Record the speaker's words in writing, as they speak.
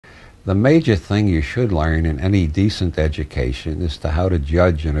The major thing you should learn in any decent education is to how to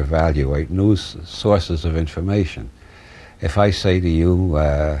judge and evaluate news sources of information. If I say to you,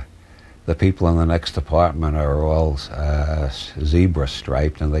 the people in the next apartment are all zebra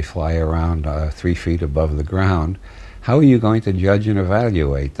striped and they fly around 3 feet above the ground, how are you going to judge and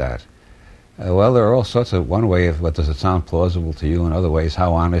evaluate that? Well, there are all sorts of, one way of, what does it sound plausible to you? In other ways,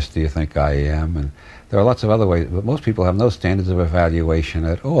 how honest do you think I am? And there are lots of other ways, but most people have no standards of evaluation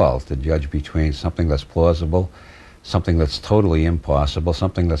at all to judge between something that's plausible, something that's totally impossible,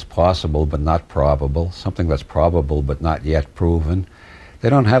 something that's possible but not probable, something that's probable but not yet proven.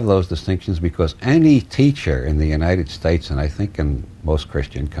 They don't have those distinctions because any teacher in the United States, and I think in most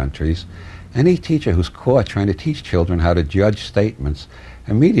Christian countries, any teacher who's caught trying to teach children how to judge statements,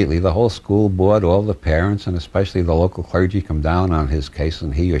 immediately the whole school board, all the parents, and especially the local clergy come down on his case,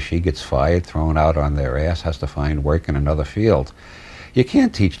 and he or she gets fired, thrown out on their ass, has to find work in another field. You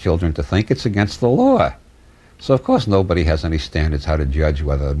can't teach children to think. It's against the law. So of course nobody has any standards how to judge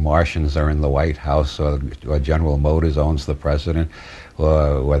whether Martians are in the White House or General Motors owns the president,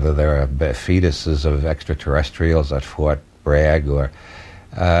 or whether there are fetuses of extraterrestrials at Fort Bragg, or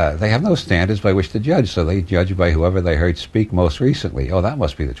they have no standards by which to judge, so they judge by whoever they heard speak most recently. Oh, that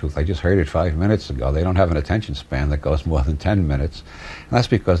must be the truth. I just heard it 5 minutes ago. They don't have an attention span that goes more than 10 minutes. And that's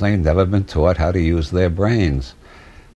because they've never been taught how to use their brains.